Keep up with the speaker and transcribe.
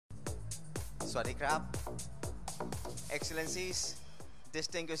Swadee Krab. Excellencies,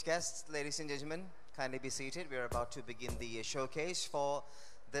 distinguished guests, ladies and gentlemen, kindly be seated. We are about to begin the showcase for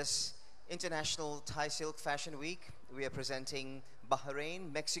this International Thai Silk Fashion Week. We are presenting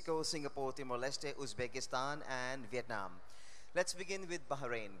Bahrain, Mexico, Singapore, Timor-Leste, Uzbekistan and Vietnam. Let's begin with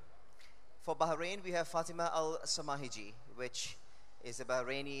Bahrain. For Bahrain, we have Fatima Al-Samahiji, which is a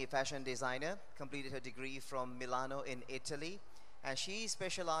Bahraini fashion designer, completed her degree from Milano in Italy, and she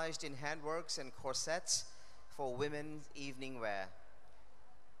specialized in handworks and corsets for women's evening wear.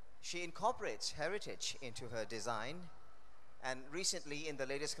 She incorporates heritage into her design, and recently in the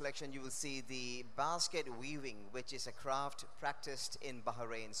latest collection you will see the basket weaving, which is a craft practiced in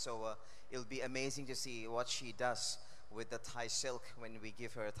Bahrain. So it'll be amazing to see what she does with the Thai silk when we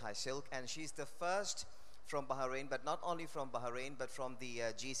give her Thai silk. And she's the first from Bahrain, but not only from Bahrain, but from the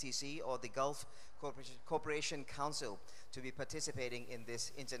GCC, or the Gulf Cooperation Council, to be participating in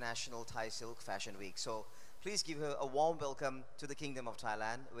this International Thai Silk Fashion Week. So please give her a warm welcome to the Kingdom of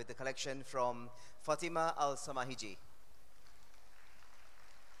Thailand with the collection from Fatima Al-Samahiji.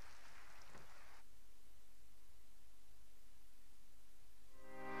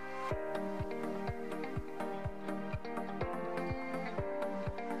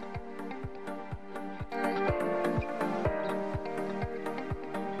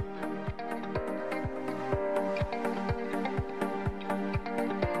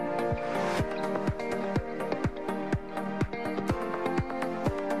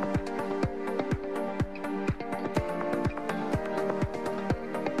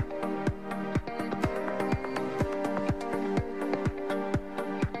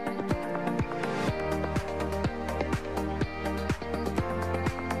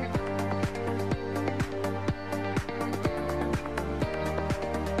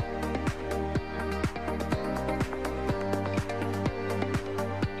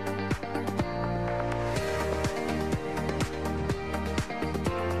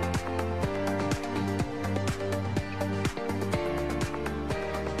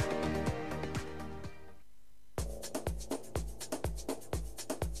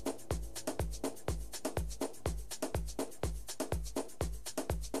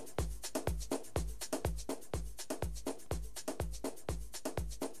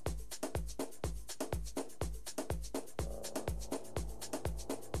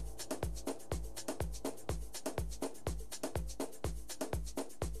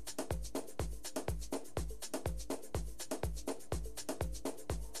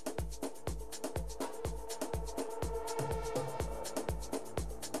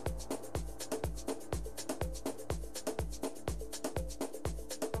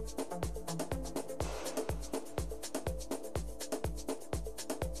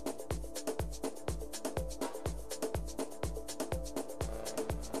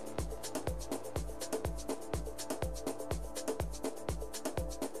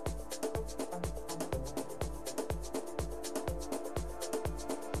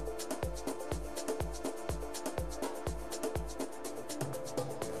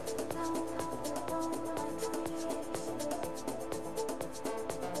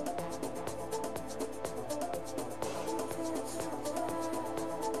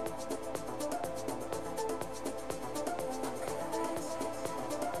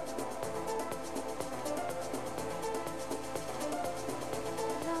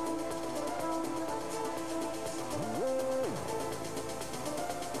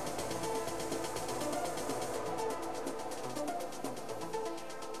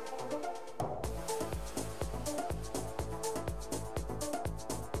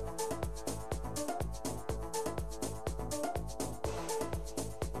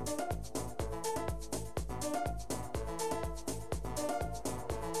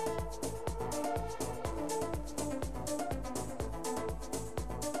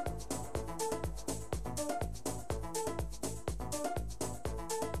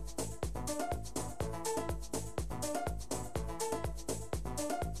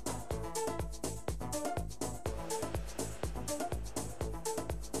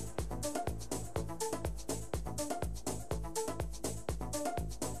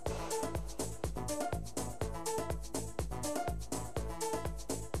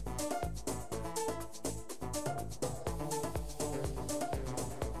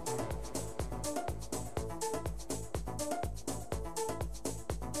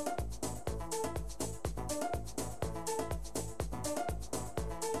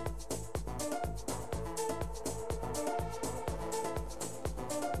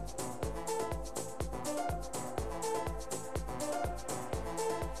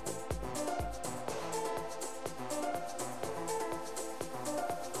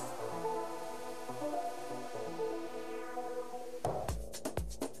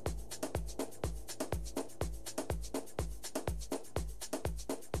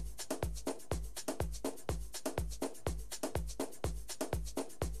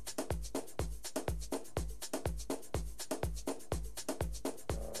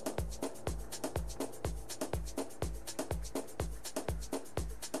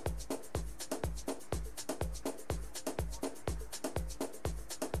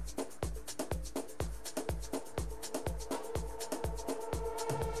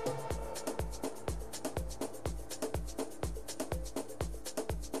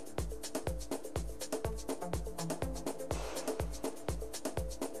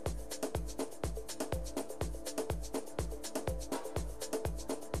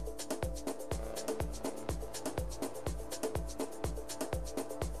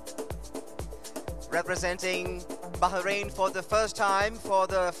 representing Bahrain for the first time for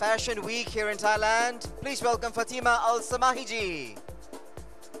the Fashion Week here in Thailand. Please welcome Fatima Al-Samahiji.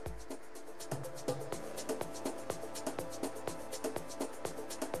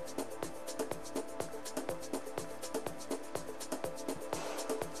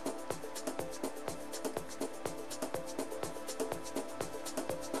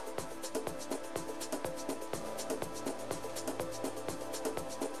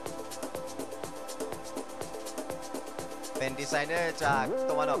เป็นดีไซเนอร์จาก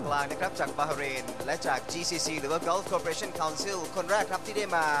ตะวันออกกลางนะครับจากบาห์เรนและจาก GCC หรือว่า Gulf Cooperation Council คนแรกครับที่ได้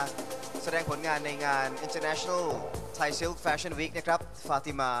มาแสดงผลงานในงาน International Thai Silk Fashion Week นะครับ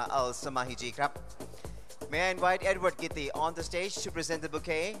Fatima Al-Samahiji ครับ May I invite Edward Gitti on the stage to present the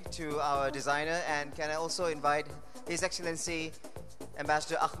bouquet to our designer, and can I also invite His Excellency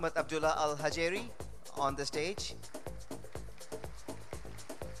Ambassador Ahmed Abdullah Al-Hajeri on the stage.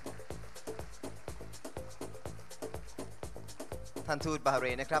ท่านทูตบาห์เร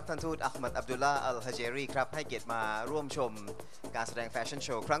นนะครับท่านทูตอัคมัดอับดุลลาห์อัลฮะเจรีครับให้เกียรติมาร่วมชมการแสดงแฟชั่นโช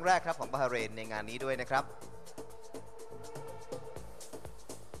ว์ครั้งแรกครับของบาห์เรนในงานนี้ด้วยนะครับ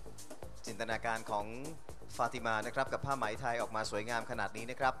จินตนาการของฟาติมานะครับกับผ้าไหมไทยออกมาสวยงามขนาดนี้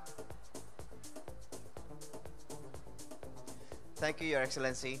นะครับ Thank you, Your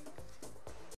Excellency.